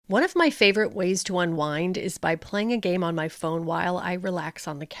One of my favorite ways to unwind is by playing a game on my phone while I relax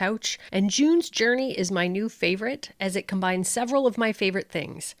on the couch, and June's Journey is my new favorite as it combines several of my favorite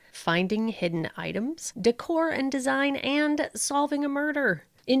things: finding hidden items, decor and design, and solving a murder.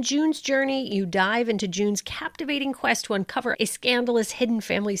 In June's Journey, you dive into June's captivating quest to uncover a scandalous hidden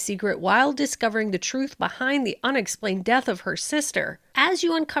family secret while discovering the truth behind the unexplained death of her sister. As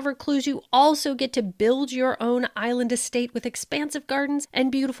you uncover clues, you also get to build your own island estate with expansive gardens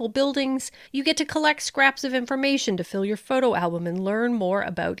and beautiful buildings. You get to collect scraps of information to fill your photo album and learn more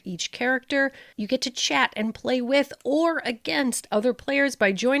about each character. You get to chat and play with or against other players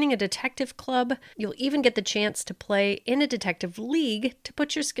by joining a detective club. You'll even get the chance to play in a detective league to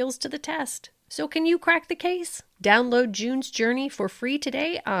put your skills to the test. So can you crack the case? Download June's Journey for free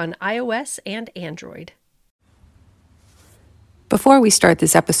today on iOS and Android. Before we start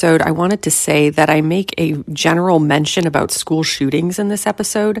this episode, I wanted to say that I make a general mention about school shootings in this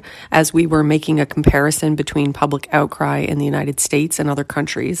episode, as we were making a comparison between public outcry in the United States and other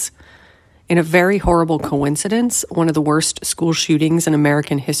countries. In a very horrible coincidence, one of the worst school shootings in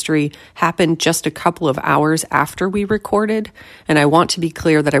American history happened just a couple of hours after we recorded, and I want to be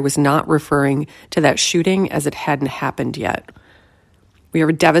clear that I was not referring to that shooting as it hadn't happened yet. We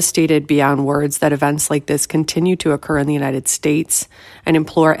are devastated beyond words that events like this continue to occur in the United States, and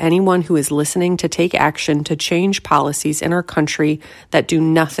implore anyone who is listening to take action to change policies in our country that do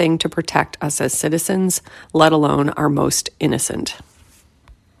nothing to protect us as citizens, let alone our most innocent.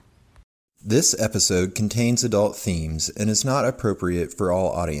 This episode contains adult themes and is not appropriate for all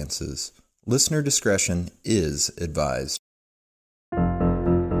audiences. Listener discretion is advised.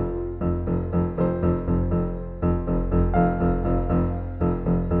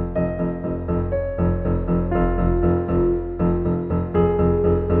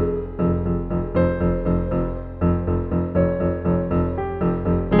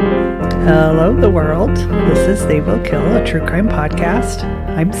 Hello, the world. This is They Will Kill, a true crime podcast.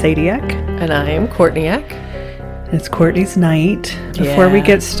 I'm Sadiak. And I am Courtney-Eck. It's Courtney's night. Before we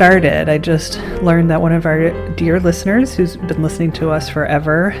get started, I just learned that one of our dear listeners who's been listening to us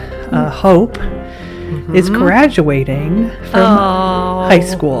forever, Hope, is graduating from high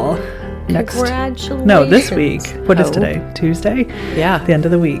school. Congratulations. No, this week. What is today? Tuesday? Yeah. The end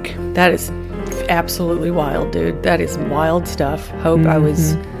of the week. That is absolutely wild, dude. That is wild stuff. Hope,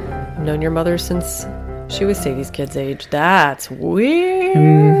 I've known your mother since she was Sadie's kid's age. That's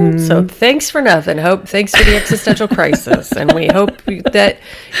weird. So thanks for nothing, Hope. Thanks for the existential crisis. And we hope that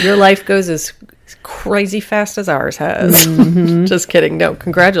your life goes as crazy fast as ours has. Just kidding. No,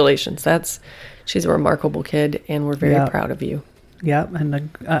 congratulations. She's a remarkable kid, and we're very proud of you. Yep,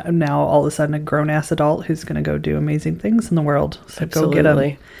 and now all of a sudden a grown-ass adult who's going to go do amazing things in the world. So Absolutely. Go get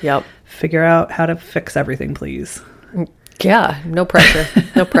him. Yep. Figure out how to fix everything, please. Yeah, no pressure.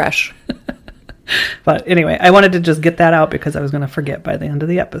 No pressure. But anyway, I wanted to just get that out because I was going to forget by the end of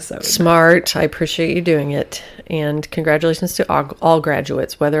the episode. Smart. I appreciate you doing it. And congratulations to all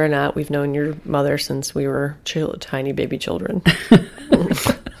graduates, whether or not we've known your mother since we were tiny baby children.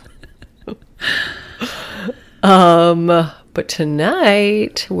 But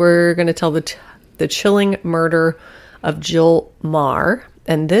tonight we're going to tell the chilling murder of Jill Meagher.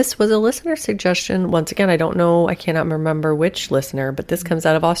 And this was a listener suggestion. Once again, I cannot remember which listener, but this comes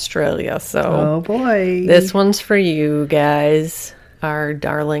out of Australia. So, oh boy, this one's for you guys, our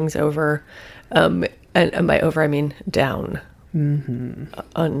darlings over, and by over I mean down. And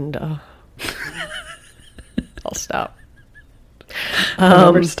I'll stop.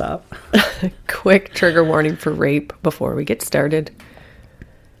 Never stop. Quick trigger warning for rape before we get started.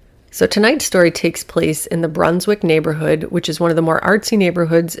 So tonight's story takes place in the Brunswick neighborhood, which is one of the more artsy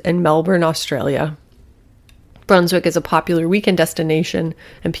neighborhoods in Melbourne, Australia. Brunswick is a popular weekend destination,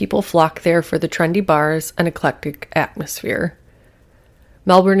 and people flock there for the trendy bars and eclectic atmosphere.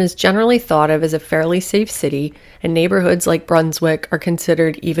 Melbourne is generally thought of as a fairly safe city, and neighborhoods like Brunswick are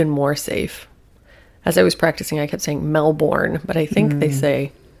considered even more safe. As I was practicing, I kept saying Melbourne, but I think they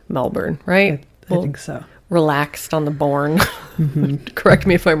say Melbourne, right? I think so. Relaxed on the Bourne. Correct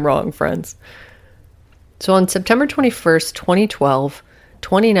me if I'm wrong, friends. So on September 21st, 2012,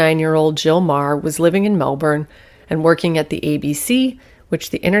 29-year-old Jill Meagher was living in Melbourne and working at the ABC,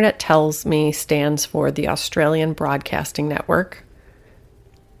 which the internet tells me stands for the Australian Broadcasting Network.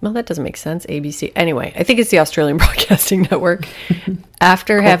 Well, that doesn't make sense. ABC. Anyway, I think it's the Australian Broadcasting Network.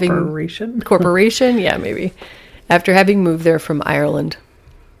 After Corporation? Yeah, maybe. After having moved there from Ireland.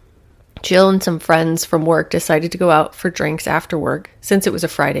 Jill and some friends from work decided to go out for drinks after work, since it was a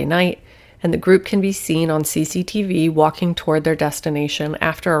Friday night, and the group can be seen on CCTV walking toward their destination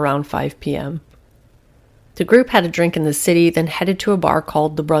after around 5 p.m. The group had a drink in the city, then headed to a bar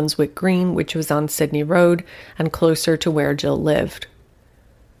called the Brunswick Green, which was on Sydney Road and closer to where Jill lived.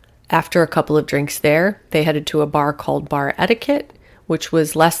 After a couple of drinks there, they headed to a bar called Bar Etiquette, which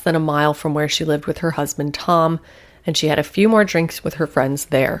was less than a mile from where she lived with her husband Tom, and she had a few more drinks with her friends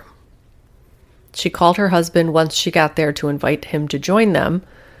there. She called her husband once she got there to invite him to join them,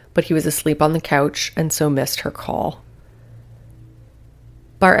 but he was asleep on the couch and so missed her call.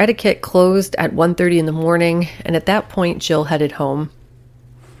 Bar Etiquette closed at 1:30 in the morning, and at that point Jill headed home.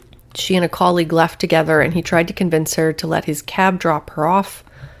 She and a colleague left together, and he tried to convince her to let his cab drop her off,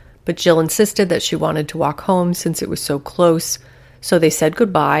 but Jill insisted that she wanted to walk home since it was so close, so they said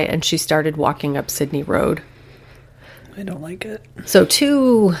goodbye and she started walking up Sydney Road. I don't like it. So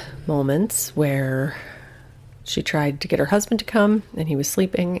 2 moments where she tried to get her husband to come and he was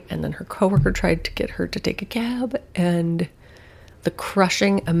sleeping, and then her coworker tried to get her to take a cab, and the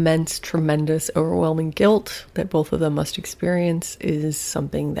crushing, immense, tremendous, overwhelming guilt that both of them must experience is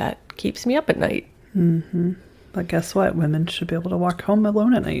something that keeps me up at night. Mm-hmm. But guess what? Women should be able to walk home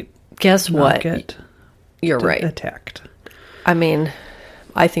alone at night. Guess what? You're right. Attacked. I mean,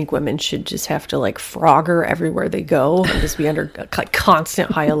 I think women should just have to like Frogger everywhere they go and just be under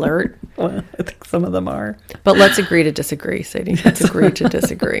constant high alert. Well, I think some of them are. But let's agree to disagree, Sadie. Let's agree to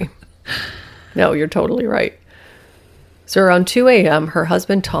disagree. No, you're totally right. So around 2 a.m., her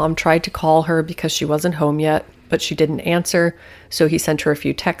husband Tom tried to call her because she wasn't home yet, but she didn't answer, so he sent her a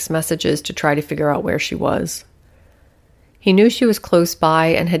few text messages to try to figure out where she was. He knew she was close by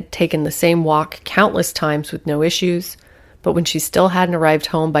and had taken the same walk countless times with no issues, but when she still hadn't arrived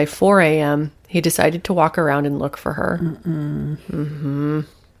home by 4 a.m., he decided to walk around and look for her.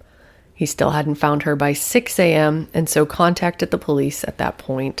 He still hadn't found her by 6 a.m., and so contacted the police at that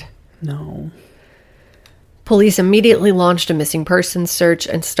point. No. Police immediately launched a missing persons search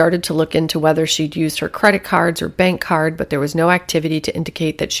and started to look into whether she'd used her credit cards or bank card, but there was no activity to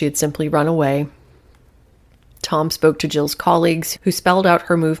indicate that she had simply run away. Tom spoke to Jill's colleagues, who spelled out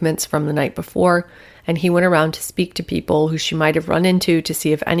her movements from the night before, and he went around to speak to people who she might have run into to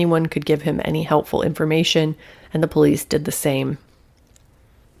see if anyone could give him any helpful information, and the police did the same.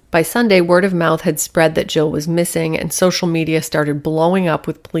 By Sunday, word of mouth had spread that Jill was missing, and social media started blowing up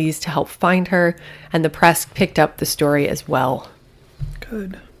with pleas to help find her, and the press picked up the story as well.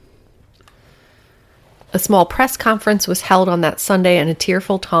 Good. A small press conference was held on that Sunday, and a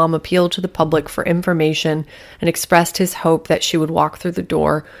tearful Tom appealed to the public for information and expressed his hope that she would walk through the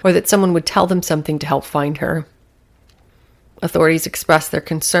door or that someone would tell them something to help find her. Authorities expressed their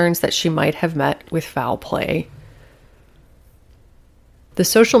concerns that she might have met with foul play. The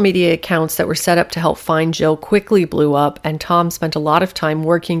social media accounts that were set up to help find Jill quickly blew up, and Tom spent a lot of time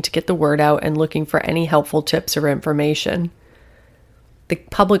working to get the word out and looking for any helpful tips or information. The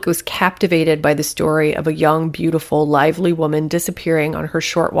public was captivated by the story of a young, beautiful, lively woman disappearing on her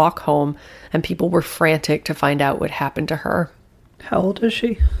short walk home, and people were frantic to find out what happened to her. How old is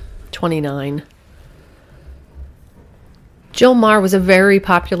she? 29. Jill Meagher was a very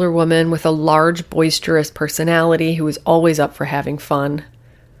popular woman with a large, boisterous personality who was always up for having fun.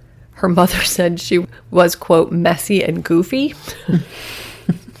 Her mother said she was, quote, messy and goofy.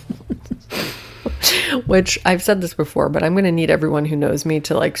 Which, I've said this before, but I'm going to need everyone who knows me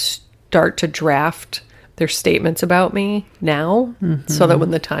to, like, start to draft their statements about me now, so that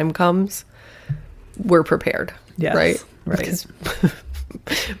when the time comes, we're prepared. Yes, right? Because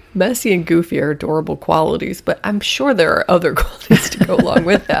messy and goofy are adorable qualities, but I'm sure there are other qualities to go along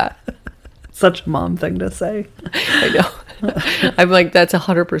with that. Such a mom thing to say. I know. I'm like, that's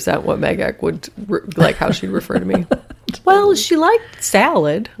 100% what Meg Eck would, like how she'd refer to me. Well, she liked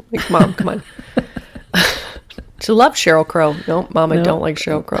salad. Like, Mom, come on. She loved Sheryl Crow. No, Mom, I don't like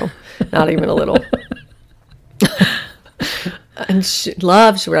Sheryl Crow. Not even a little. And she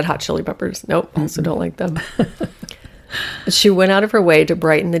loves Red Hot Chili Peppers. Nope, also don't like them. She went out of her way to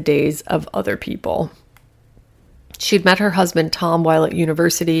brighten the days of other people. She'd met her husband Tom while at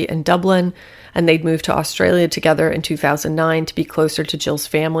university in Dublin, and they'd moved to Australia together in 2009 to be closer to Jill's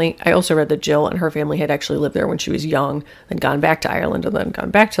family. I also read that Jill and her family had actually lived there when she was young, then gone back to Ireland, and then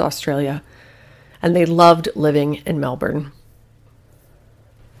gone back to Australia. And they loved living in Melbourne.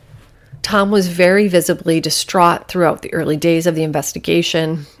 Tom was very visibly distraught throughout the early days of the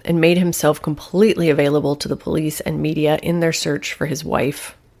investigation and made himself completely available to the police and media in their search for his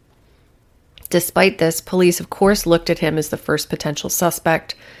wife. Despite this, police of course looked at him as the first potential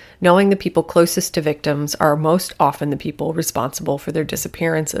suspect, knowing the people closest to victims are most often the people responsible for their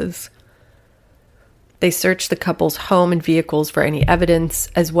disappearances. They searched the couple's home and vehicles for any evidence,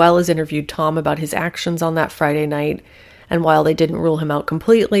 as well as interviewed Tom about his actions on that Friday night, and while they didn't rule him out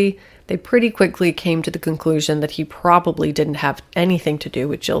completely, They pretty quickly came to the conclusion that he probably didn't have anything to do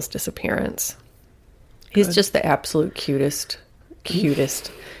with Jill's disappearance. He's just the absolute cutest.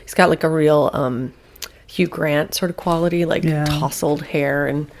 He's got like a real Hugh Grant sort of quality, like tousled hair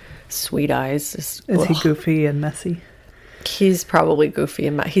and sweet eyes. Is he goofy and messy? He's probably goofy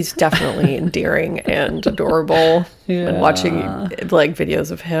and he's definitely endearing and adorable. And watching like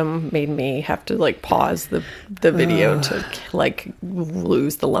videos of him made me have to like pause the video to like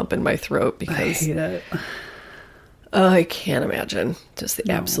lose the lump in my throat because I hate it. I can't imagine just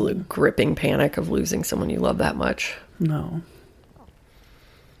the absolute gripping panic of losing someone you love that much. No.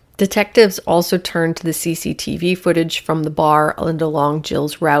 Detectives also turned to the CCTV footage from the bar and along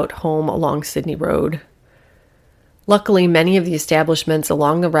Jill's route home along Sydney Road. Luckily, many of the establishments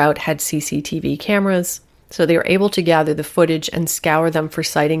along the route had CCTV cameras, so they were able to gather the footage and scour them for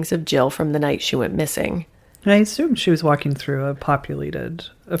sightings of Jill from the night she went missing. And I assume she was walking through a populated,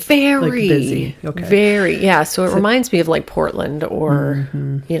 very busy. Okay. Very, yeah. So it reminds me of like Portland or,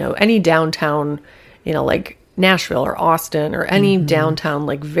 any downtown, like Nashville or Austin or any downtown,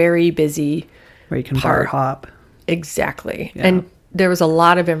 like very busy. Where you can bar hop. Exactly. Yeah. And there was a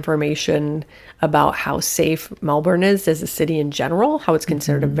lot of information about how safe Melbourne is as a city in general, how it's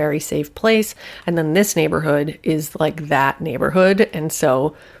considered a very safe place. And then this neighborhood is like that neighborhood. And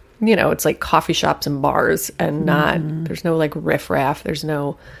so, it's like coffee shops and bars and there's no like riffraff. There's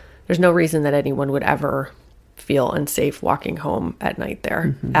no reason that anyone would ever feel unsafe walking home at night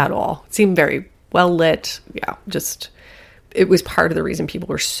there at all. It seemed very well lit. Yeah, it was part of the reason people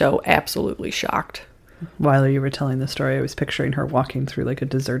were so absolutely shocked. While you were telling the story, I was picturing her walking through like a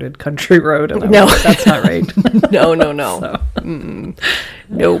deserted country road. And no, like, that's not right. No. So.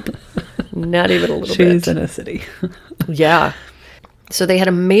 Nope. Not even a little bit. She's in a city. Yeah. So they had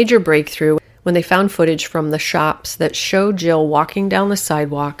a major breakthrough when they found footage from the shops that showed Jill walking down the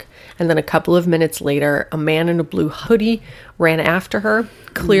sidewalk. And then a couple of minutes later, a man in a blue hoodie ran after her,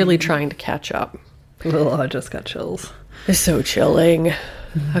 clearly trying to catch up. Oh, I just got chills. It's so chilling.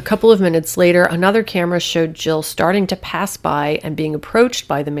 A couple of minutes later, another camera showed Jill starting to pass by and being approached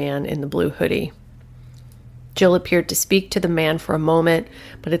by the man in the blue hoodie. Jill appeared to speak to the man for a moment,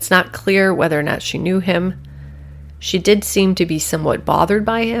 but it's not clear whether or not she knew him. She did seem to be somewhat bothered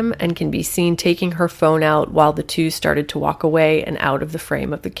by him and can be seen taking her phone out while the two started to walk away and out of the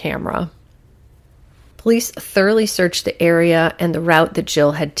frame of the camera. Police thoroughly searched the area and the route that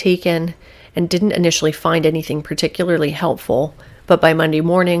Jill had taken and didn't initially find anything particularly helpful. But by Monday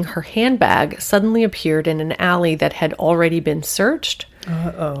morning, her handbag suddenly appeared in an alley that had already been searched.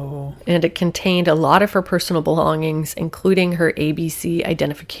 Uh-oh. And it contained a lot of her personal belongings, including her ABC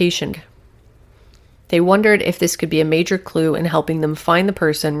identification. They wondered if this could be a major clue in helping them find the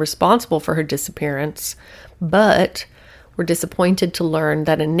person responsible for her disappearance, but were disappointed to learn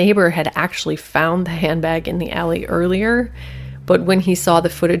that a neighbor had actually found the handbag in the alley earlier. But when he saw the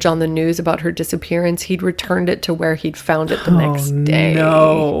footage on the news about her disappearance, he'd returned it to where he'd found it the next day.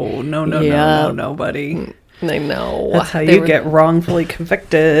 No, buddy. I know. That's how you get wrongfully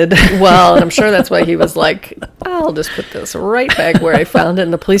convicted. Well, and I'm sure that's why he was like, I'll just put this right back where I found it.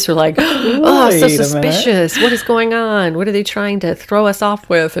 And the police were like, oh, so suspicious. What is going on? What are they trying to throw us off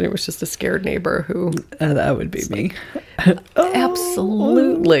with? And it was just a scared neighbor who... that would be me.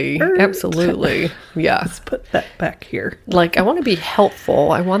 Absolutely. Absolutely. Yeah. Let's put that back here. Like, I want to be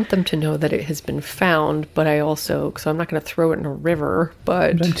helpful. I want them to know that it has been found, but I also... So I'm not going to throw it in a river,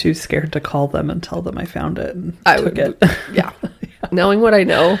 but... I'm too scared to call them and tell them I found it. Yeah. Yeah. Knowing what I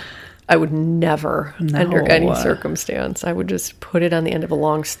know, I would never, under any circumstance, I would just put it on the end of a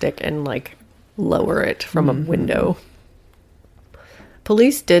long stick and like lower it from a window.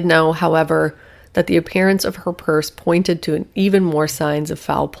 Police did know, however, that the appearance of her purse pointed to even more signs of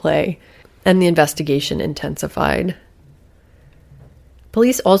foul play, and the investigation intensified.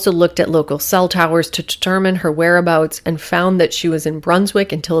 Police also looked at local cell towers to determine her whereabouts and found that she was in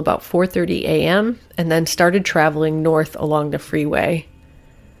Brunswick until about 4:30 a.m. and then started traveling north along the freeway.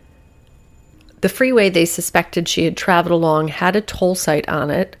 The freeway they suspected she had traveled along had a toll site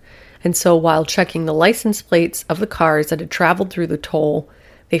on it, and so while checking the license plates of the cars that had traveled through the toll,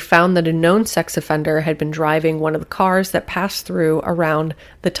 they found that a known sex offender had been driving one of the cars that passed through around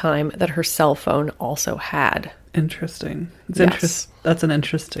the time that her cell phone also had. Interesting. Yes. That's an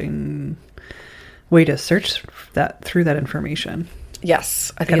interesting way to search that through that information.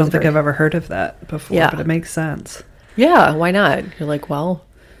 Yes. I don't think I've ever heard of that before, but it makes sense. Yeah, why not? You're like, well,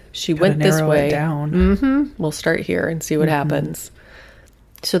 she went this way. It down. We'll start here and see what happens.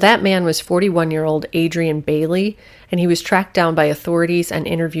 So that man was 41-year-old Adrian Bailey, and he was tracked down by authorities and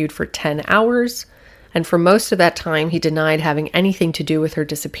interviewed for 10 hours. And for most of that time, he denied having anything to do with her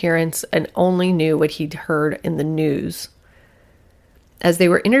disappearance and only knew what he'd heard in the news. As they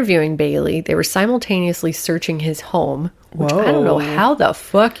were interviewing Bailey, they were simultaneously searching his home, which I don't know how the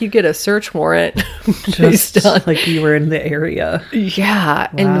fuck you get a search warrant Just like you were in the area. Yeah,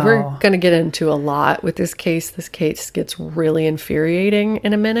 and we're going to get into a lot with this case. This case gets really infuriating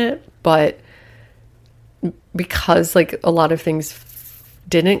in a minute, but because like a lot of things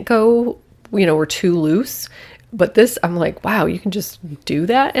didn't go, were too loose. But this, I'm like, wow, you can just do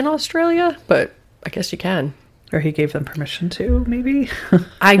that in Australia? But I guess you can. Or he gave them permission to, maybe?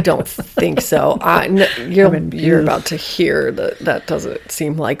 I don't think so. You're about to hear that doesn't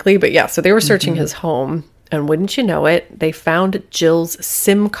seem likely. But yeah, so they were searching his home. And wouldn't you know it, they found Jill's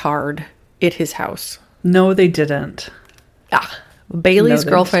SIM card at his house. No, they didn't. Bailey's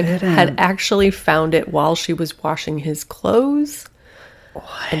girlfriend had actually found it while she was washing his clothes.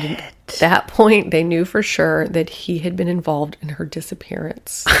 What? And at that point, they knew for sure that he had been involved in her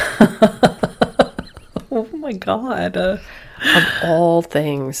disappearance. Oh my God. Of all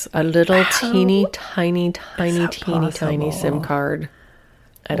things, a little teeny tiny SIM card.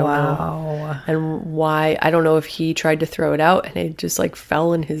 I don't know. And why, I don't know if he tried to throw it out and it just like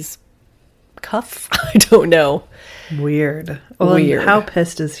fell in his cuff. I don't know. Weird. Weird. How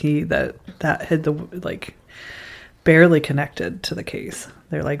pissed is he that had the like barely connected to the case?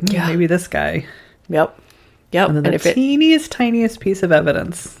 They're like, maybe this guy. Yep. And then the tiniest piece of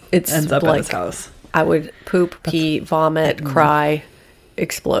evidence ends up like, at his house. I would poop, pee, vomit, cry,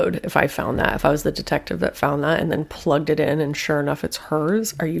 explode if I found that. If I was the detective that found that and then plugged it in and sure enough it's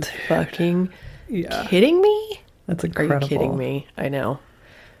hers. Are you fucking kidding me? That's incredible. Are you kidding me? I know.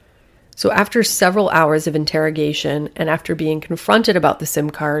 So after several hours of interrogation and after being confronted about the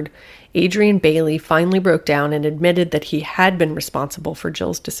SIM card, Adrian Bailey finally broke down and admitted that he had been responsible for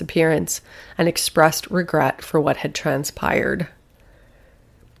Jill's disappearance and expressed regret for what had transpired.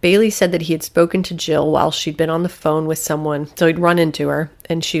 Bailey said that he had spoken to Jill while she'd been on the phone with someone, so he'd run into her,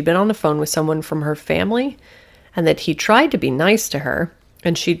 and she'd been on the phone with someone from her family, and that he tried to be nice to her,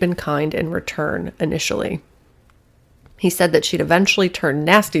 and she'd been kind in return initially. He said that she'd eventually turned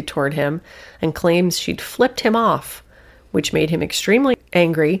nasty toward him and claims she'd flipped him off, which made him extremely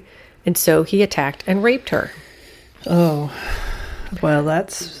angry, and so he attacked and raped her. Oh, well,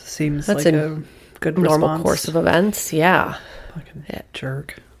 that seems like a good normal course of events. Yeah. Fucking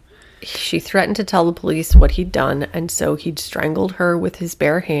jerk. She threatened to tell the police what he'd done, and so he'd strangled her with his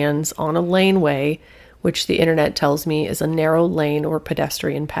bare hands on a laneway, which the internet tells me is a narrow lane or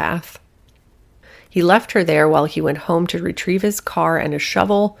pedestrian path. He left her there while he went home to retrieve his car and a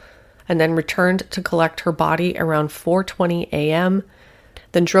shovel, and then returned to collect her body around 4:20 a.m.,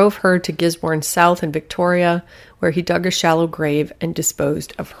 then drove her to Gisborne South in Victoria, where he dug a shallow grave and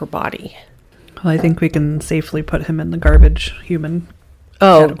disposed of her body. Well, I think we can safely put him in the garbage human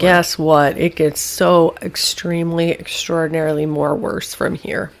category. Guess what? It gets so extremely, extraordinarily more worse from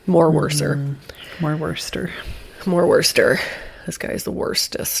here. More worser. More worster. More worster. This guy's the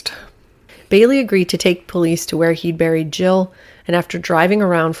worstest. Bailey agreed to take police to where he'd buried Jill, and after driving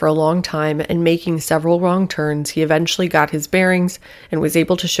around for a long time and making several wrong turns, he eventually got his bearings and was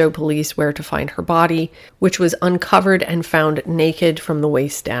able to show police where to find her body, which was uncovered and found naked from the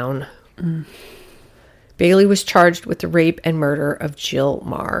waist down. Bailey was charged with the rape and murder of Jill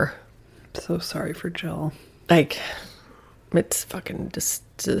Marr. So sorry for Jill. Like, it's fucking just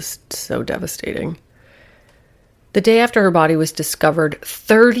so devastating. The day after her body was discovered,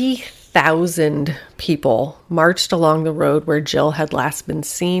 30,000 people marched along the road where Jill had last been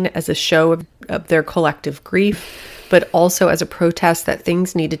seen as a show of their collective grief, but also as a protest that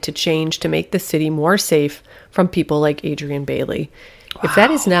things needed to change to make the city more safe from people like Adrian Bailey. Wow. If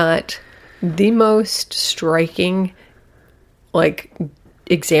that is not the most striking,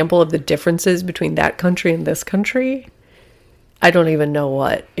 example of the differences between that country and this country, I don't even know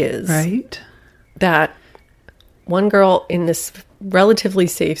what is. Right? That one girl in this relatively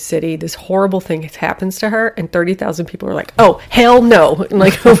safe city, this horrible thing happens to her, and 30,000 people are like, oh, hell no. And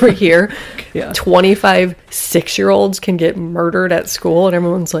over here, 25 6-year-olds can get murdered at school, and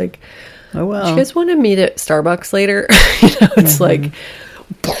everyone's like, oh, well. Do you guys want to meet at Starbucks later? It's like,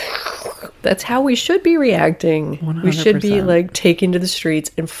 that's how we should be reacting. 100%. We should be taking to the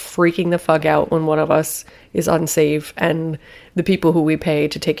streets and freaking the fuck out when one of us is unsafe and the people who we pay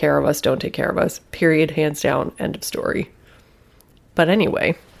to take care of us don't take care of us. Period. Hands down. End of story. But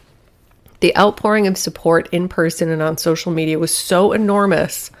anyway, the outpouring of support in person and on social media was so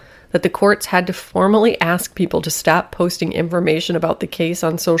enormous that the courts had to formally ask people to stop posting information about the case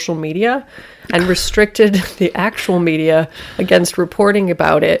on social media and restricted the actual media against reporting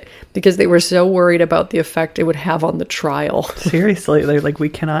about it because they were so worried about the effect it would have on the trial. Seriously, they're like, we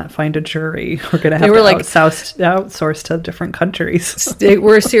cannot find a jury. We're going to have to outsource to different countries. They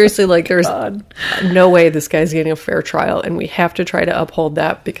were seriously like, there's no way this guy's getting a fair trial, and we have to try to uphold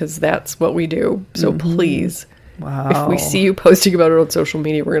that because that's what we do. So please, if we see you posting about it on social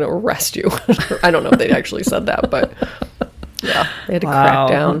media, we're going to arrest you. I don't know if they actually said that, but yeah, they had to crack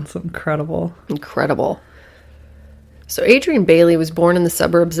down. That's incredible. Incredible. So Adrian Bailey was born in the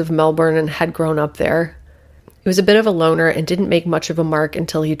suburbs of Melbourne and had grown up there. He was a bit of a loner and didn't make much of a mark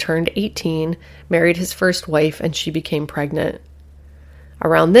until he turned 18, married his first wife, and she became pregnant.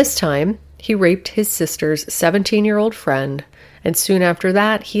 Around this time, he raped his sister's 17-year-old friend, and soon after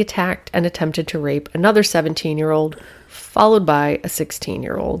that, he attacked and attempted to rape another 17-year-old, followed by a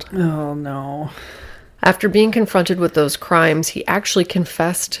 16-year-old. Oh, no. After being confronted with those crimes, he actually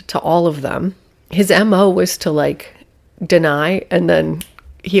confessed to all of them. His MO was to, deny, and then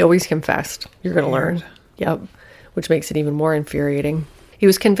he always confessed. You're going to learn. Yep. Which makes it even more infuriating. He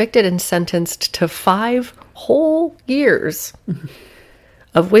was convicted and sentenced to 5 whole years,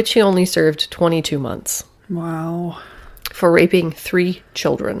 of which he only served 22 months. Wow. For raping 3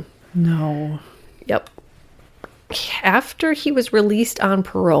 children. No. Yep. After he was released on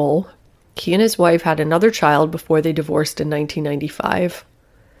parole, he and his wife had another child before they divorced in 1995.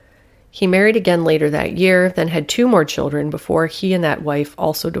 He married again later that year, then had 2 more children before he and that wife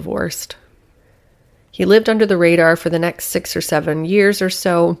also divorced. He lived under the radar for the next 6 or 7 years or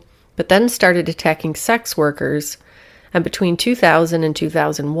so, but then started attacking sex workers, and between 2000 and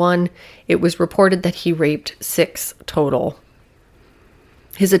 2001, it was reported that he raped 6 total.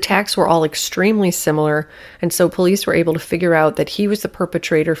 His attacks were all extremely similar, and so police were able to figure out that he was the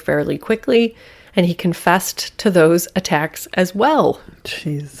perpetrator fairly quickly, and he confessed to those attacks as well.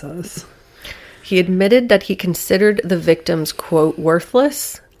 Jesus. He admitted that he considered the victims, quote,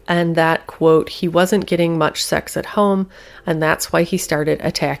 worthless, and that, quote, he wasn't getting much sex at home, and that's why he started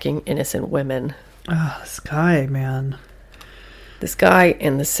attacking innocent women. Oh, this guy, man. This guy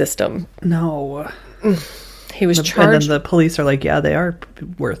in the system. No. He was charged. And then the police are like, yeah, they are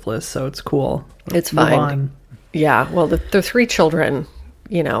worthless, so it's cool. It's fine. Yeah, well, the 3 children,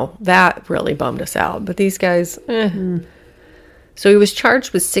 that really bummed us out. But these guys, So he was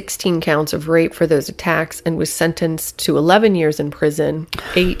charged with 16 counts of rape for those attacks and was sentenced to 11 years in prison,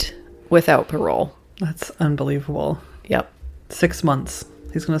 8 without parole. That's unbelievable. Yep. 6 months.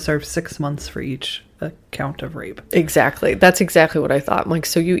 He's going to serve 6 months for each count of rape. Exactly. That's exactly what I thought. I'm like,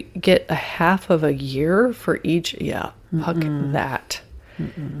 so you get a half of a year for each? Yeah. Fuck that.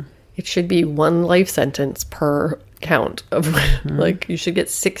 It should be 1 life sentence per count of you should get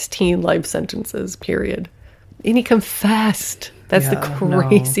 16 life sentences, period. And he confessed. That's the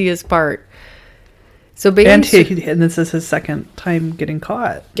craziest part. So basically, and this is his second time getting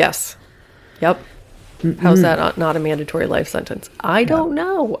caught. Yes. Yep. How's that not a mandatory life sentence? I don't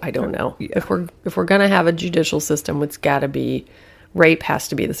know. Yeah. If we're gonna have a judicial system, it's got to be rape has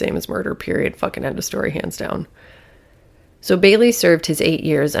to be the same as murder. Period. Fucking end of story. Hands down. So Bailey served his 8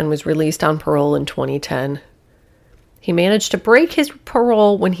 years and was released on parole in 2010. He managed to break his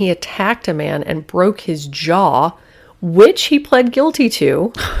parole when he attacked a man and broke his jaw, which he pled guilty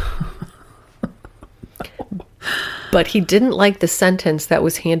to. But he didn't like the sentence that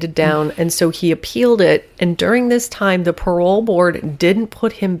was handed down, and so he appealed it. And during this time, the parole board didn't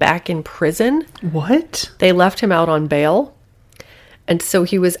put him back in prison. What? They left him out on bail. And so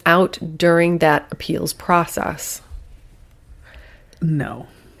he was out during that appeals process. No.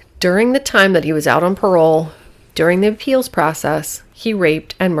 During the time that he was out on parole, during the appeals process, he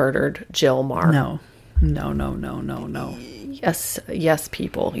raped and murdered Jill Marr. No. Yes,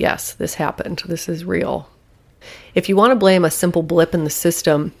 people. Yes, this happened. This is real. If you want to blame a simple blip in the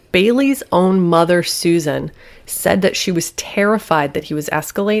system, Bailey's own mother, Susan, said that she was terrified that he was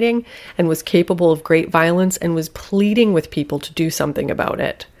escalating and was capable of great violence and was pleading with people to do something about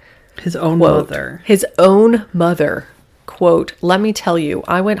it. His own Quote, mother. His own mother. Quote, let me tell you,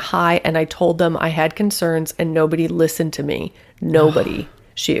 I went high and I told them I had concerns and nobody listened to me. Nobody,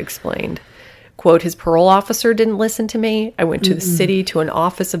 she explained. Quote, his parole officer didn't listen to me. I went to the city to an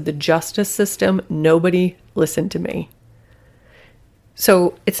office of the justice system. Nobody listened to me.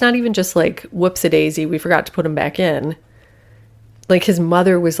 So it's not even just like, whoops-a-daisy, we forgot to put him back in. Like his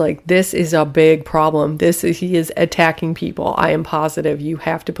mother was like, this is a big problem. He is attacking people. I am positive you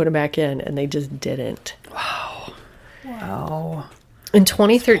have to put him back in. And they just didn't. Wow. In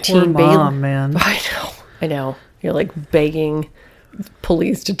 2013, poor mom, man. I know. You're like begging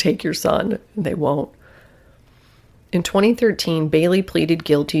police to take your son. They won't. In 2013, Bailey pleaded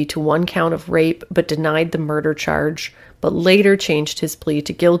guilty to 1 count of rape, but denied the murder charge, but later changed his plea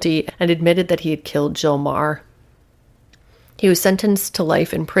to guilty and admitted that he had killed Jill Meagher. He was sentenced to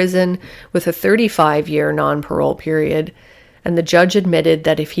life in prison with a 35-year non-parole period, and the judge admitted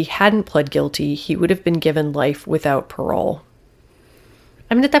that if he hadn't pled guilty, he would have been given life without parole.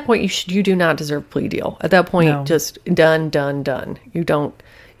 I mean, at that point, you do not deserve a plea deal. At that point, No. just done. You don't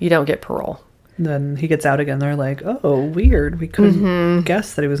get parole. Then he gets out again. They're like, oh, weird. We couldn't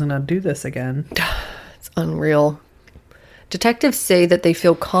guess that he was going to do this again. It's unreal. Detectives say that they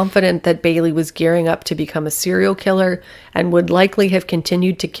feel confident that Bailey was gearing up to become a serial killer and would likely have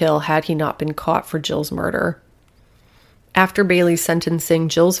continued to kill had he not been caught for Jill's murder. After Bailey's sentencing,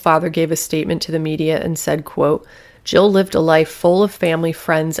 Jill's father gave a statement to the media and said, quote, "Jill lived a life full of family,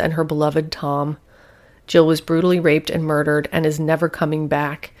 friends, and her beloved Tom. Jill was brutally raped and murdered and is never coming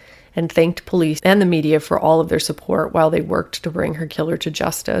back, and thanked police and the media for all of their support while they worked to bring her killer to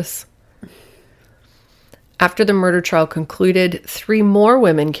justice." After the murder trial concluded, 3 more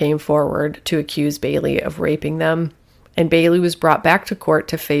women came forward to accuse Bailey of raping them, and Bailey was brought back to court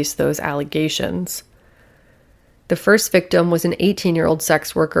to face those allegations. The first victim was an 18-year-old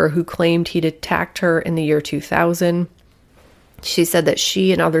sex worker who claimed he'd attacked her in the year 2000. She said that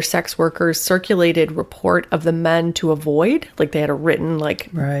she and other sex workers circulated report of the men to avoid, like they had a written,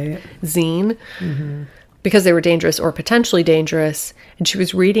 Right. zine, because they were dangerous or potentially dangerous, and she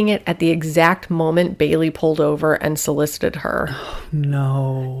was reading it at the exact moment Bailey pulled over and solicited her.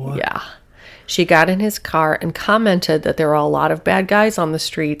 No. Yeah. She got in his car and commented that there were a lot of bad guys on the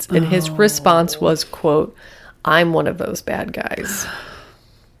streets, and his response was, quote, "I'm one of those bad guys."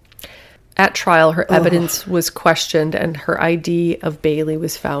 At trial, her evidence was questioned, and her ID of Bailey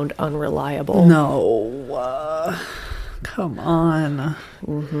was found unreliable. No. Come on.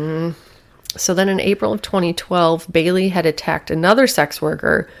 So then in April of 2012, Bailey had attacked another sex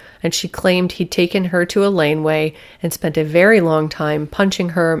worker, and she claimed he'd taken her to a laneway and spent a very long time punching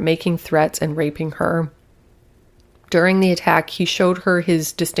her, making threats, and raping her. During the attack, he showed her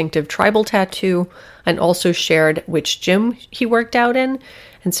his distinctive tribal tattoo and also shared which gym he worked out in,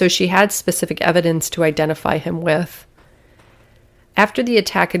 and so she had specific evidence to identify him with. After the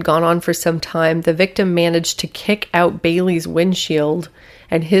attack had gone on for some time, the victim managed to kick out Bailey's windshield,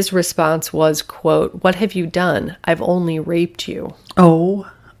 and his response was, quote, "What have you done? I've only raped you." Oh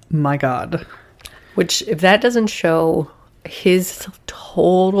my God. Which, if that doesn't show his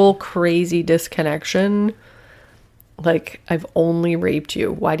total crazy disconnection, like, I've only raped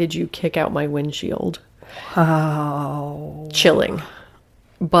you. Why did you kick out my windshield? Wow. Chilling.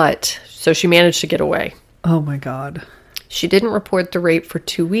 But, so she managed to get away. Oh my God. She didn't report the rape for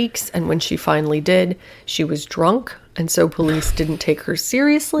 2 weeks, and when she finally did, she was drunk, and so police didn't take her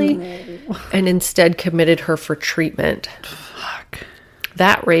seriously and instead committed her for treatment. Fuck.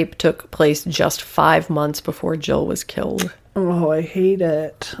 That rape took place just 5 months before Jill was killed. Oh, I hate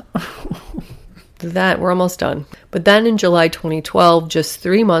it. We're almost done. But then in July 2012, just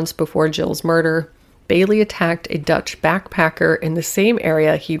 3 months before Jill's murder, Bailey attacked a Dutch backpacker in the same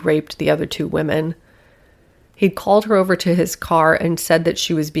area he'd raped the other 2 women. He'd called her over to his car and said that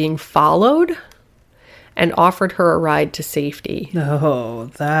she was being followed and offered her a ride to safety. No,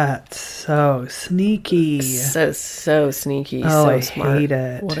 that's so sneaky. So sneaky, Oh, so I smart. hate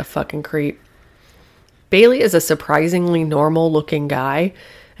it. What a fucking creep. Bailey is a surprisingly normal looking guy,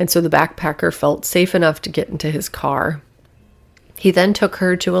 and so the backpacker felt safe enough to get into his car. He then took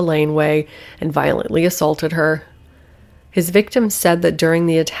her to a laneway and violently assaulted her. His victim said that during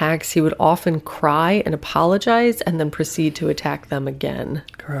the attacks, he would often cry and apologize and then proceed to attack them again.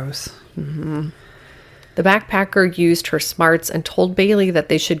 Gross. The backpacker used her smarts and told Bailey that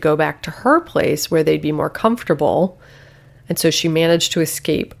they should go back to her place where they'd be more comfortable, and so she managed to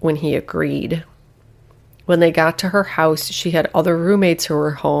escape when he agreed. When they got to her house, she had other roommates who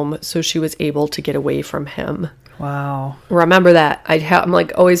were home, so she was able to get away from him. Wow. Remember that. I'm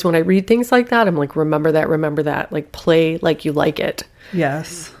like, always when I read things like that, I'm like, remember that. Like, play like you like it.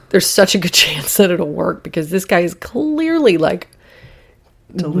 Yes. There's such a good chance that it'll work because this guy is clearly like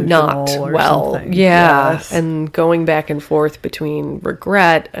Delusional not or well. something. Yeah. Yes. And going back and forth between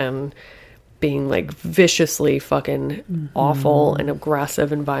regret and being like viciously fucking awful and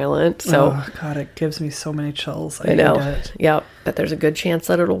aggressive and violent. So Oh, God, it gives me so many chills. I know. hate it. Yep. But there's a good chance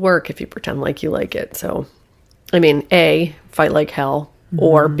that it'll work if you pretend like you like it. So, I mean, A, fight like hell,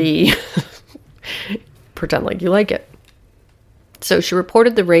 or B, pretend like you like it. So she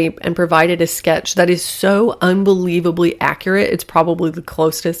reported the rape and provided a sketch that is so unbelievably accurate. It's probably the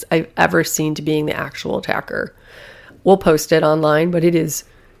closest I've ever seen to being the actual attacker. We'll post it online, but it is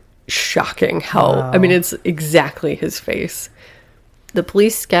shocking how, I mean, it's exactly his face. The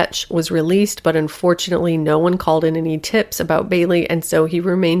police sketch was released, but unfortunately no one called in any tips about Bailey, and so he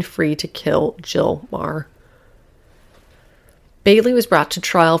remained free to kill Jill Meagher. Bailey was brought to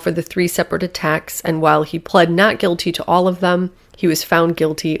trial for the 3 separate attacks, and while he pled not guilty to all of them, he was found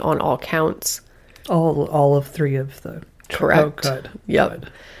guilty on all counts. All of 3 of the... Correct. Oh, good. Yep.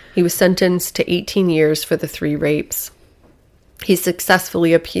 Good. He was sentenced to 18 years for the 3 rapes. He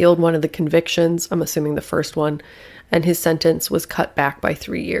successfully appealed one of the convictions, I'm assuming the first one, and his sentence was cut back by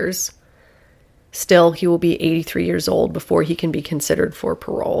 3 years. Still, he will be 83 years old before he can be considered for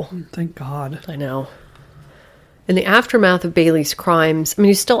parole. Thank God. I know. In the aftermath of Bailey's crimes, I mean,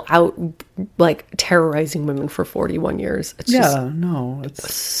 he's still out, like, terrorizing women for 41 years. It's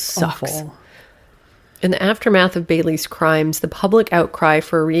it's sucks. awful. In the aftermath of Bailey's crimes, the public outcry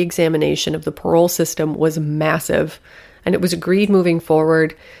for a re-examination of the parole system was massive, and it was agreed moving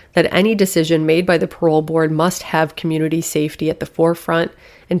forward that any decision made by the parole board must have community safety at the forefront,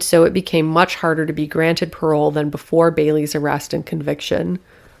 and so it became much harder to be granted parole than before Bailey's arrest and conviction.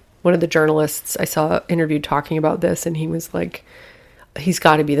 One of the journalists I saw interviewed talking about this, and he was like, he's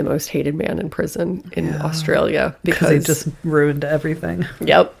got to be the most hated man in prison in Australia. Because he just ruined everything.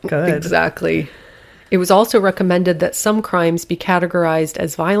 Yep, Good. Exactly. It was also recommended that some crimes be categorized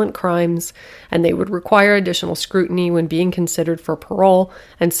as violent crimes, and they would require additional scrutiny when being considered for parole,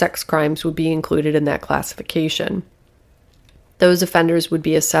 and sex crimes would be included in that classification. Those offenders would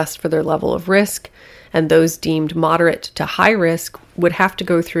be assessed for their level of risk, and those deemed moderate to high risk would have to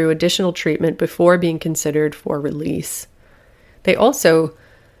go through additional treatment before being considered for release. They also,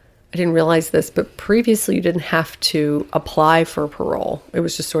 I didn't realize this, but previously you didn't have to apply for parole. It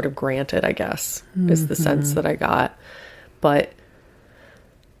was just sort of granted, I guess, is the sense that I got. But,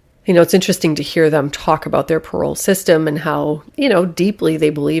 you know, it's interesting to hear them talk about their parole system and how, you know, deeply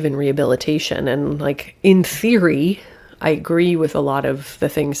they believe in rehabilitation. And, like, in theory, I agree with a lot of the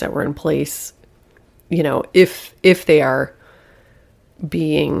things that were in place, you know, if they are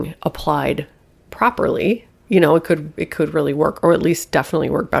being applied properly. You know, it could really work, or at least definitely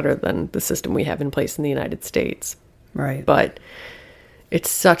work better than the system we have in place in the United States. Right. But it's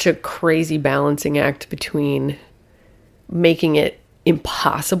such a crazy balancing act between making it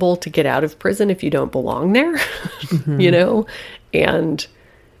impossible to get out of prison if you don't belong there, you know, and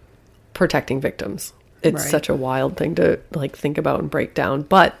protecting victims. It's such a wild thing to, like, think about and break down.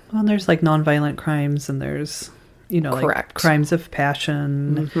 But well, there's like nonviolent crimes, and there's, you know, like crimes of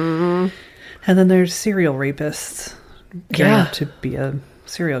passion. Mm-hmm. And then there's serial rapists getting up to be a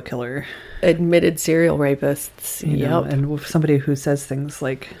serial killer. Admitted serial rapists. You know, and with somebody who says things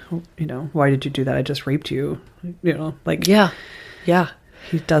like, you know, why did you do that? I just raped you. You know, like... Yeah.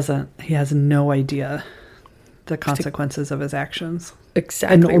 He has no idea the consequences of his actions.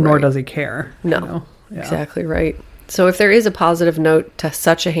 Exactly. And nor does he care. No. You know? Exactly right. So if there is a positive note to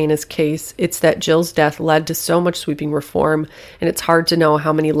such a heinous case, it's that Jill's death led to so much sweeping reform, and it's hard to know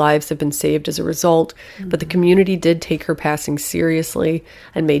how many lives have been saved as a result, but the community did take her passing seriously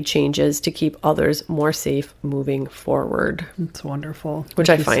and made changes to keep others more safe moving forward. It's wonderful. Which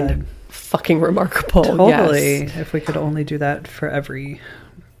I find fucking remarkable. Totally. Yes. If we could only do that for every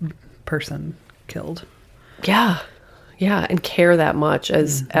person killed. Yeah. Yeah, and care that much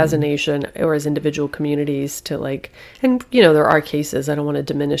as a nation or as individual communities to, like, and, you know, there are cases, I don't want to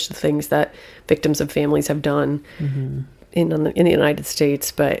diminish the things that victims of families have done in the United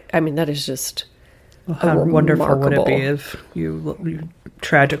States, but I mean, that is just how wonderful would it be if you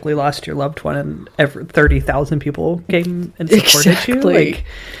tragically lost your loved one and 30,000 people came and supported you? Like,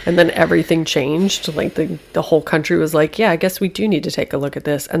 and then everything changed. Like the whole country was like, yeah, I guess we do need to take a look at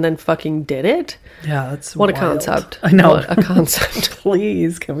this, and then fucking did it. Yeah, that's what wild. A concept. I know. What a concept.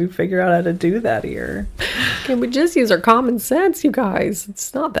 Please, can we figure out how to do that here? Can we just use our common sense, you guys?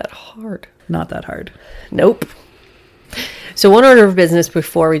 It's not that hard. Not that hard. Nope. So one order of business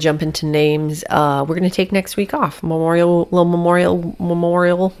before we jump into names, we're going to take next week off. Memorial.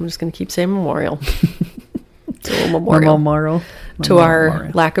 I'm just going to keep saying memorial. It's a little memorial. To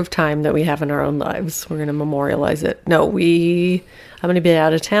our lack of time that we have in our own lives. We're going to memorialize it. No, I'm going to be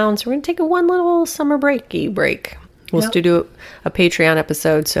out of town, so we're going to take one little summer break. We'll still do a Patreon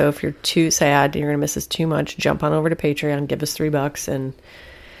episode, so if you're too sad, you're going to miss us too much, jump on over to Patreon, give us $3 and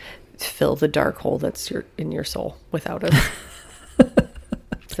fill the dark hole that's in your soul without us.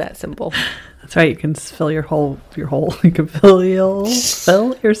 It's that simple. That's right. You can fill your whole. You can fill your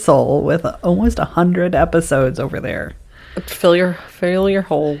soul with almost 100 episodes over there. Fill your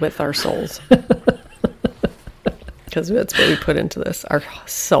hole with our souls, because that's what we put into this. Our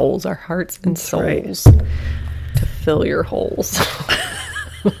souls, our hearts and souls, to fill your holes.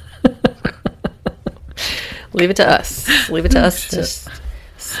 Leave it to us. Leave it to us to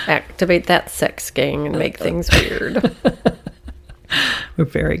activate that sex gang and make things weird. We're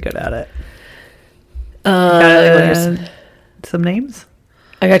very good at it. Some names?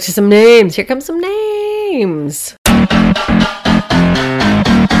 I got you some names. Here comes some names.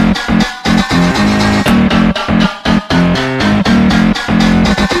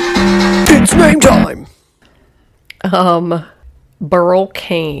 It's name time. Burl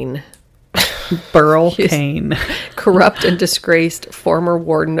Cain. Burl Cain. Corrupt and disgraced former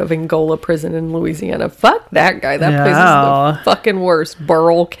warden of Angola prison in Louisiana. Fuck that guy. That place is the fucking worst.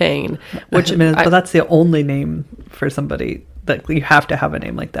 Burl Cain. Which but that's the only name for somebody that you have to have a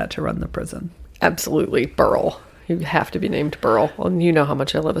name like that to run the prison. Absolutely. Burl. You have to be named Burl. And you know how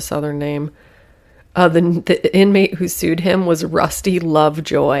much I love a Southern name. The inmate who sued him was Rusty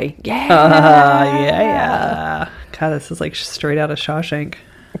Lovejoy. Yeah. God, this is like straight out of Shawshank.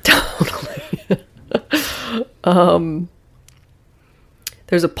 Totally.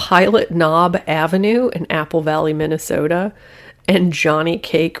 There's a Pilot Knob Avenue in Apple Valley, Minnesota, and Johnny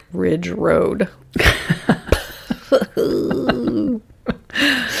Cake Ridge Road.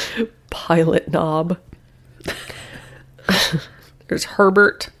 Pilot Knob. There's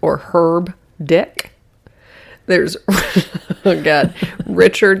Herbert or Herb Dick. There's oh God,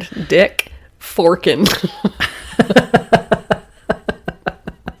 Richard Dick Forkin.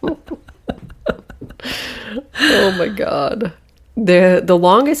 Oh my God. The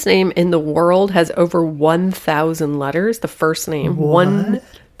longest name in the world has over 1,000 letters. The first name. What?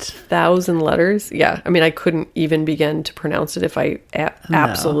 1,000 letters. Yeah. I mean, I couldn't even begin to pronounce it if I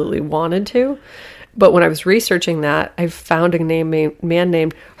absolutely wanted to. But when I was researching that, I found a man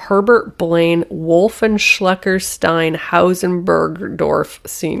named Herbert Blaine Wolfenschleckerstein Hausenbergdorf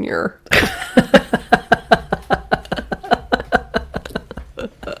Sr.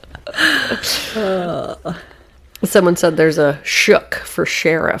 Someone said there's a shook for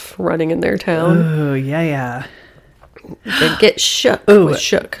sheriff running in their town. Oh, yeah. They get shook with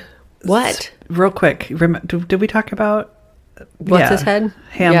shook. What? Real quick, did we talk about... What's his head?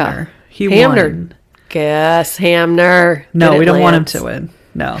 Hamner. Yeah. Won. Guess Hamner. No, we don't want him to win.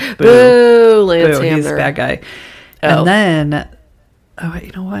 No. Boo, Lance Hamner. He's a bad guy. And then... Oh,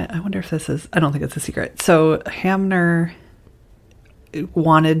 you know what? I wonder if this is... I don't think it's a secret. So, Hamner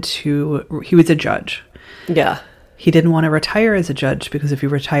wanted to... He was a judge. Yeah. He didn't want to retire as a judge because if you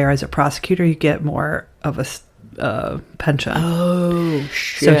retire as a prosecutor, you get more of a pension. Oh,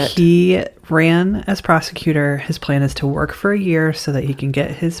 shit. So he ran as prosecutor. His plan is to work for a year so that he can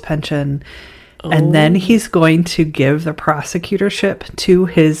get his pension. Oh. And then he's going to give the prosecutorship to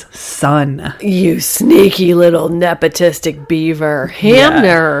his son. You sneaky little nepotistic beaver.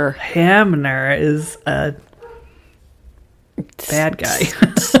 Hamner. Yeah. Hamner is a bad guy.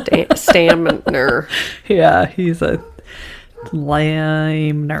 Stamner. Yeah, he's a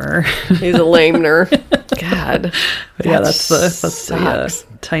lamener. He's a lamener. God. Yeah, that's the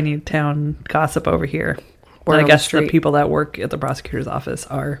tiny town gossip over here. And I guess the people that work at the prosecutor's office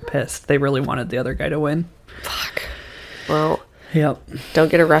are pissed. They really wanted the other guy to win. Fuck. Well, yep.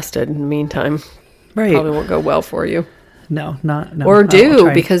 Don't get arrested in the meantime. Right. Probably won't go well for you. No. Or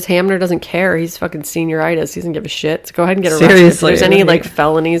do, because Hamner doesn't care. He's fucking senioritis. He doesn't give a shit. So go ahead and get arrested. Seriously. If there's any like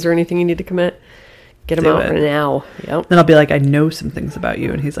felonies or anything you need to commit, get him out now. Yep. Then I'll be like, I know some things about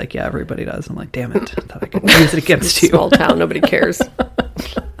you. And he's like, yeah, everybody does. I'm like, damn it. I thought I could use it against you. Small town. Nobody cares.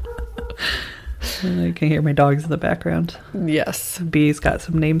 I can hear my dogs in the background. Yes. B's got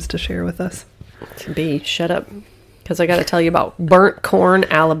some names to share with us. B, shut up. Because I got to tell you about Burnt Corn,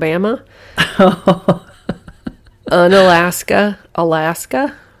 Alabama. Unalaska,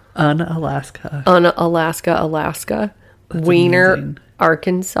 Alaska. Wiener, amazing.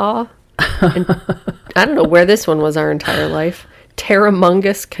 Arkansas. And I don't know where this one was our entire life.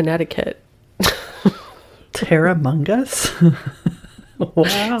 Terramungus, Connecticut. Terramungus?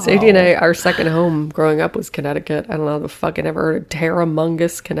 Wow. Sadie and I, our second home growing up was Connecticut. I don't know how the fuck I never heard of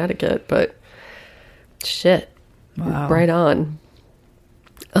Terramungus, Connecticut, but shit. Wow. Right on.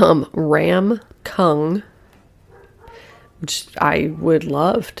 Ram Kung, which I would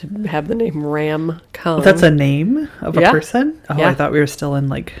love to have the name Ram Kung. That's a name of a person? Oh, yeah. I thought we were still in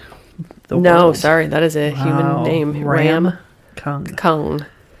like the world. No, sorry, that is a human name. Ram Kung.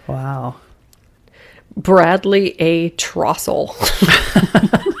 Wow. Bradley A. Trossel.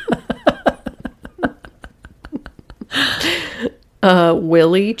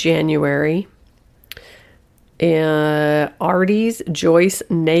 Willie January. Artie's Joyce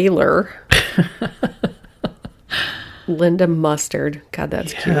Naylor. Linda Mustard. God,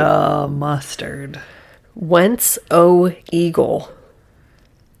 that's cute. Oh, Mustard. Wentz O. Eagle.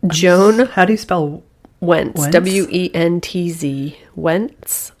 Joan How do you spell? Wentz. Wentz? Wentz.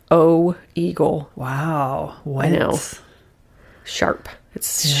 Wentz O. Eagle. Wow. I know. Sharp.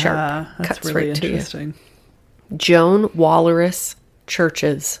 It's sharp. That's Cuts really right to you. interesting. Joan Walrus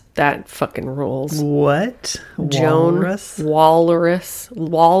Churches. That fucking rules. What? Joan Walrus?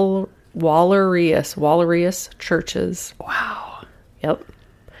 Walrus Churches. Wow. Yep.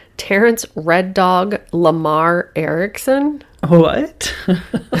 Terrence Red Dog Lamar Erickson. What?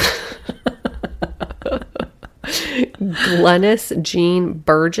 Glennis Jean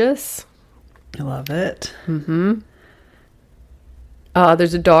Burgess. I love it.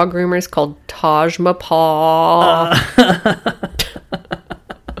 There's a dog groomer. It's called Taj Mahal.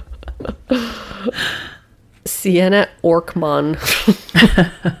 Sienna Orkman.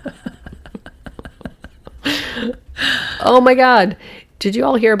 Oh my God. Did you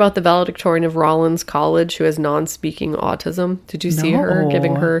all hear about the valedictorian of Rollins College who has non-speaking autism? Did you see her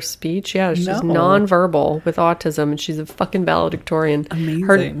giving her speech? Yeah, she's non-verbal with autism, and she's a fucking valedictorian.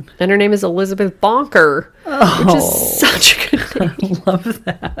 Amazing. And her name is Elizabeth Bonker, which is such a good name. I love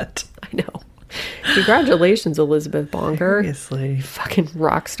that. I know. Congratulations, Elizabeth Bonker. Seriously. Fucking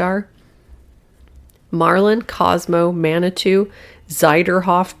rock star. Marlon Cosmo Manitou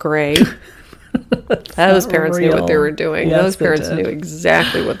Zeiderhoff Gray. Those parents knew what they were doing. Yes, Those parents they did. knew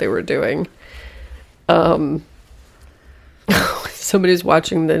exactly what they were doing. Somebody's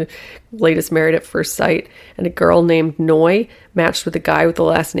watching the latest Married at First Sight, and a girl named Noy matched with a guy with the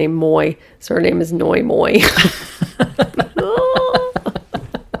last name Moy. So her name is Noy Moy.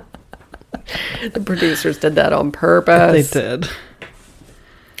 The producers did that on purpose. They did.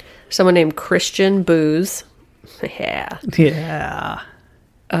 Someone named Christian Booze. Yeah. Yeah.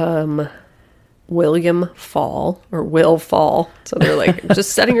 William Fall, or Will Fall. So they're like,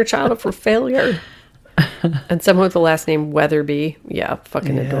 just setting your child up for failure. And someone with the last name Weatherby. Yeah,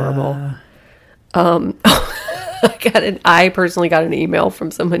 fucking adorable. I personally got an email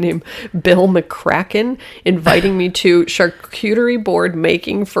from someone named Bill McCracken inviting me to charcuterie board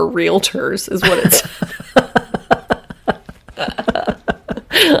making for realtors, is what it's.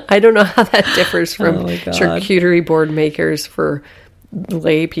 I don't know how that differs from charcuterie board makers for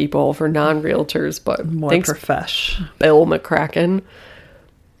lay people, for non-realtors, but More thanks, profesh. Bill McCracken.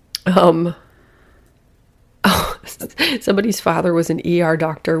 Somebody's father was an ER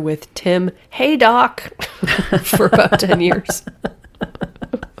doctor with Tim Hey Doc for about 10 years.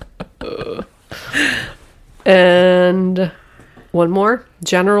 And one more.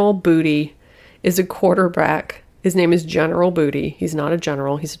 General Booty is a quarterback. His name is General Booty. He's not a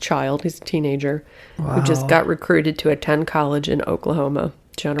general. He's a child. He's a teenager who just got recruited to attend college in Oklahoma.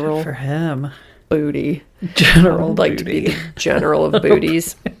 General Good for him. Booty. General I'd like to Booty. be the general of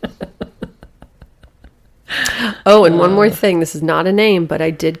booties. Oh, and one more thing. This is not a name, but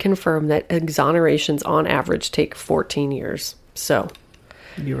I did confirm that exonerations on average take 14 years. So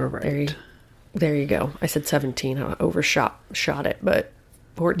You were right. there you go. I said 17. I overshot it, but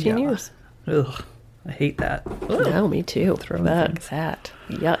 14 years. Ugh. I hate that. No, me too. Throw Fuck things. that.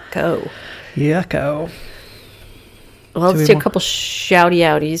 Yucko. Yucko. Well, let's do a couple shouty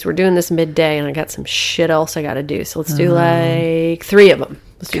outies. We're doing this midday, and I got some shit else I got to do. So let's do like 3 of them.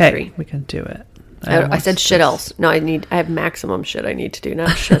 Let's do 3. We can do it. I said shit else. No, I have maximum shit I need to do,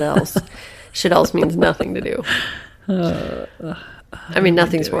 not shit else. Shit else means nothing to do. I mean,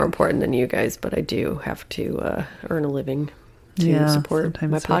 nothing's more important than you guys, but I do have to earn a living to support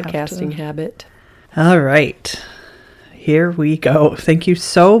my podcasting habit. All right. Here we go. Thank you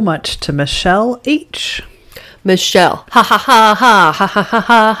so much to Michelle H. Michelle, ha ha ha ha ha ha ha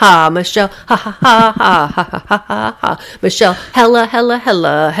ha ha. Michelle, ha ha ha ha ha ha ha ha ha. Michelle, hella hella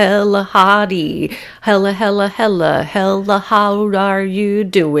hella hella hottie. Hella hella hella hella. How are you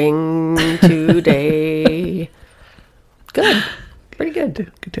doing today? Good, pretty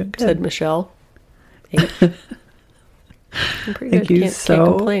good. Good. Said Michelle. H. I'm pretty Thank good. you Can't so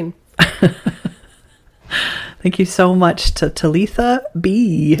complain. Thank you so much to Talitha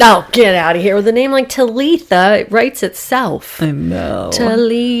B. Oh, get out of here with a name like Talitha. It writes itself. I know.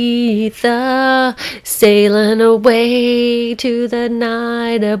 Talitha, sailing away to the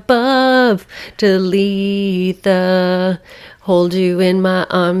night above. Talitha, hold you in my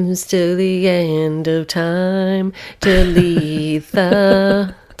arms till the end of time.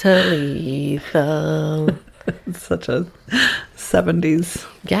 Talitha, Talitha. Such a 70s.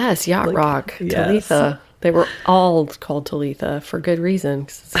 Yes, yacht rock. yes. Talitha. They were all called Talitha for good reason,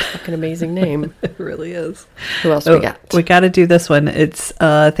 because it's a fucking amazing name. It really is. Who else we got? We got to do this one. It's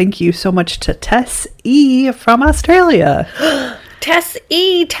thank you so much to Tess E from Australia.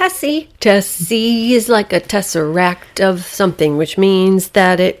 Tessie. Tessie is like a tesseract of something, which means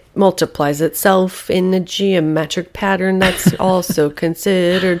that it multiplies itself in a geometric pattern that's also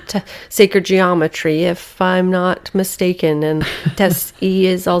considered sacred geometry, if I'm not mistaken. And Tessie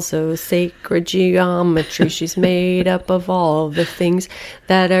is also sacred geometry. She's made up of all the things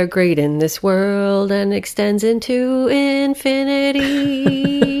that are great in this world and extends into infinity.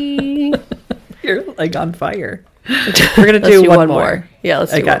 You're like on fire. We're going to do one more. Yeah,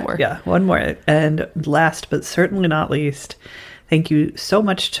 let's do one more. Yeah, one more. And last but certainly not least, thank you so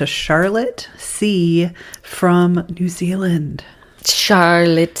much to Charlotte C. from New Zealand.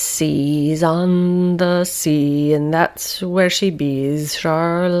 Charlotte C's on the sea, and that's where she bees.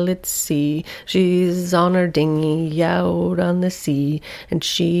 Charlotte C. She's on her dinghy out on the sea, and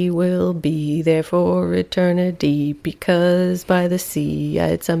she will be there for eternity, because by the sea,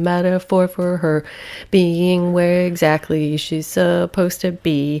 it's a metaphor for her being where exactly she's supposed to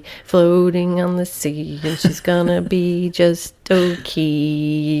be, floating on the sea, and she's gonna be just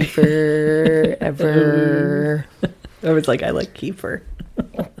okay forever. I was like, I like Kiefer.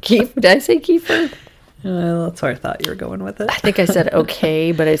 Did I say Kiefer? That's where I thought you were going with it. I think I said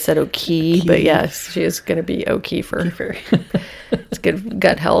okay, but I said okay. But yes, she is going to be okay for. It's good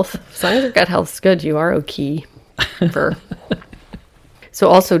gut health. As long as your gut health's good, you are okay for. So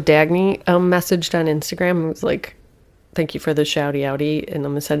also Dagny messaged on Instagram and was like, thank you for the shouty outy, and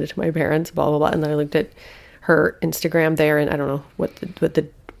I'm going to send it to my parents, blah, blah, blah. And then I looked at her Instagram there, and I don't know what the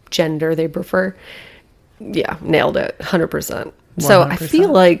gender they prefer. Yeah, nailed it, 100%. So 100%. I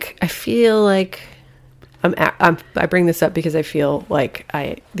feel like I bring this up because I feel like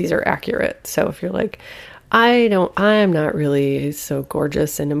these are accurate. So if you're like, I'm not really so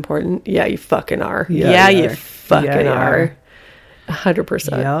gorgeous and important. Yeah, you fucking are. Yeah, you fucking are.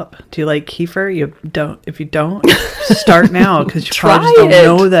 100%. Yep. Do you like kefir? You don't. If you don't, start now, because you probably just don't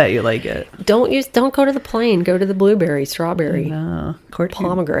know that you like it. Don't go to the plain. Go to the blueberry, strawberry,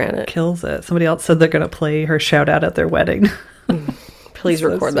 pomegranate. Kills it. Somebody else said they're gonna play her shout out at their wedding. Please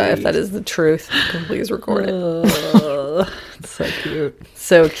record that if that is the truth. Please record it. It's so cute.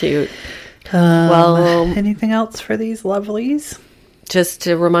 So cute. Well, anything else for these lovelies? Just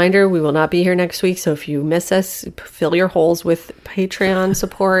a reminder, we will not be here next week, so if you miss us, fill your holes with Patreon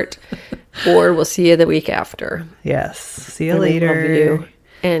support, or we'll see you the week after. Yes. See you later. Love you.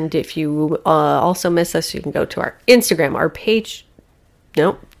 And if you also miss us, you can go to our Instagram, our page.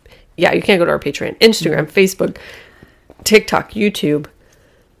 No. Yeah, you can't go to our Patreon. Instagram, Facebook, TikTok, YouTube,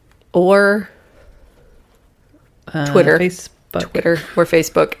 or Twitter. Twitter or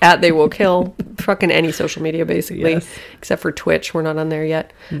Facebook at They Will Kill. Fucking any social media, basically. Yes. Except for Twitch. We're not on there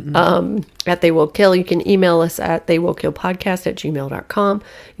yet. At They Will Kill. You can email us at theywillkillpodcast@gmail.com.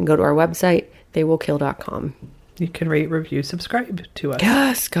 You can go to our website, theywillkill.com. You can rate, review, subscribe to us.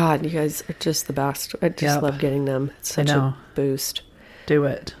 Yes, God, you guys are just the best. I just love getting them. It's such a boost. Do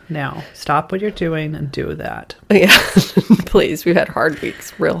it now. Stop what you're doing and do that. Yeah, please. We've had hard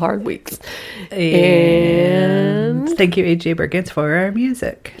weeks, real hard weeks. And thank you, AJ Bergens, for our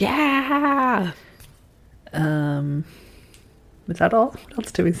music. Yeah. Was that all? What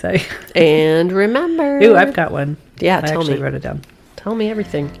else do we say? And remember. Ooh, I've got one. Yeah, I actually wrote it down. Tell me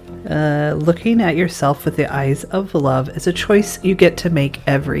everything. Looking at yourself with the eyes of love is a choice you get to make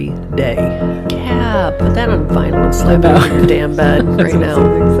every day. Yeah, put that on vinyl and slap it on your damn bed right now.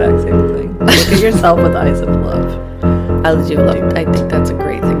 It's the exact same thing. Look at yourself with eyes of love. I think that's a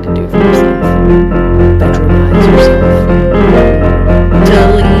great thing to do for yourself. Bedroom-ize yourself.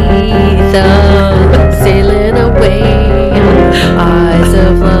 Talitha, sailing away on eyes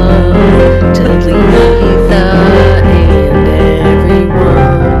of love. Talitha and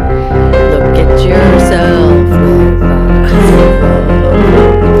everyone, look at yourself with eyes of love.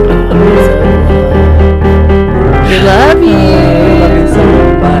 We love you. Love you so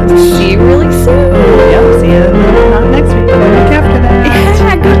much. See you really soon. Yep, see you not next week, but the week after that.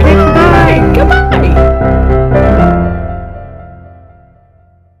 Yeah, goodbye. Goodbye.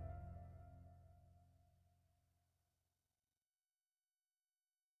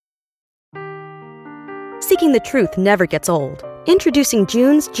 Seeking the truth never gets old. Introducing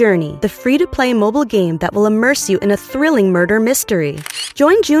June's Journey, the free-to-play mobile game that will immerse you in a thrilling murder mystery.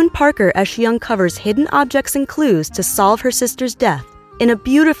 Join June Parker as she uncovers hidden objects and clues to solve her sister's death in a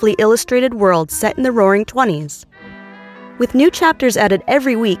beautifully illustrated world set in the Roaring '20s. With new chapters added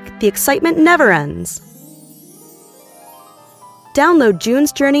every week, the excitement never ends. Download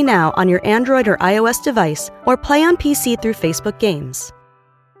June's Journey now on your Android or iOS device, or play on PC through Facebook Games.